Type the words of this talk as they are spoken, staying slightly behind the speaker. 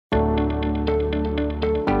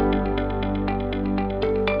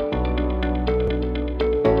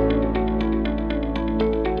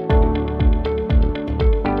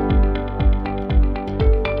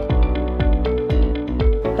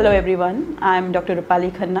Hello everyone, I am Dr. Roopali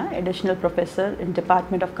Khanna, Additional Professor in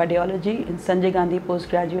Department of Cardiology in Sanjay Gandhi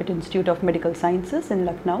Postgraduate Institute of Medical Sciences in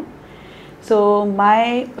Lucknow. So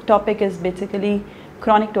my topic is basically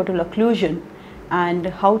chronic total occlusion and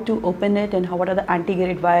how to open it and what are the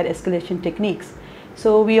anti-grade wire escalation techniques.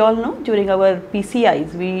 So we all know during our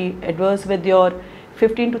PCIs, we adverse with your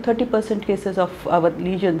 15 to 30% cases of our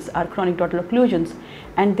lesions are chronic total occlusions,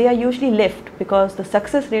 and they are usually left because the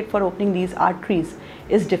success rate for opening these arteries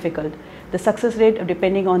is difficult. The success rate,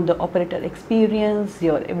 depending on the operator experience,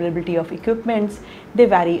 your availability of equipments, they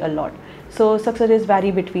vary a lot. So success rates vary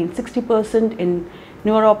between 60% in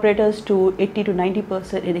newer operators to 80 to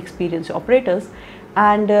 90% in experienced operators,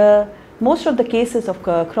 and most of the cases of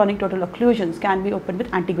chronic total occlusions can be opened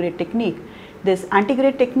with antegrade technique. This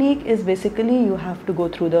antegrade technique is basically you have to go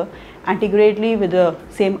through the antegradely with the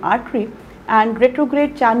same artery, and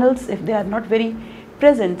retrograde channels, if they are not very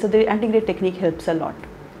present, so the antegrade technique helps a lot.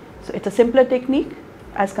 So it's a simpler technique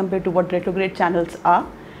as compared to what retrograde channels are,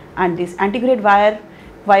 and this antegrade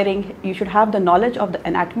wiring, you should have the knowledge of the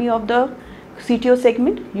anatomy of the CTO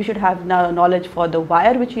segment. You should have knowledge for the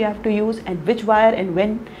wire which you have to use and which wire and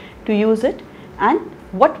when to use it, and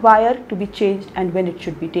what wire to be changed and when it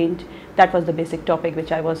should be changed. That was the basic topic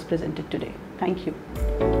which I was presented today. Thank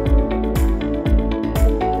you.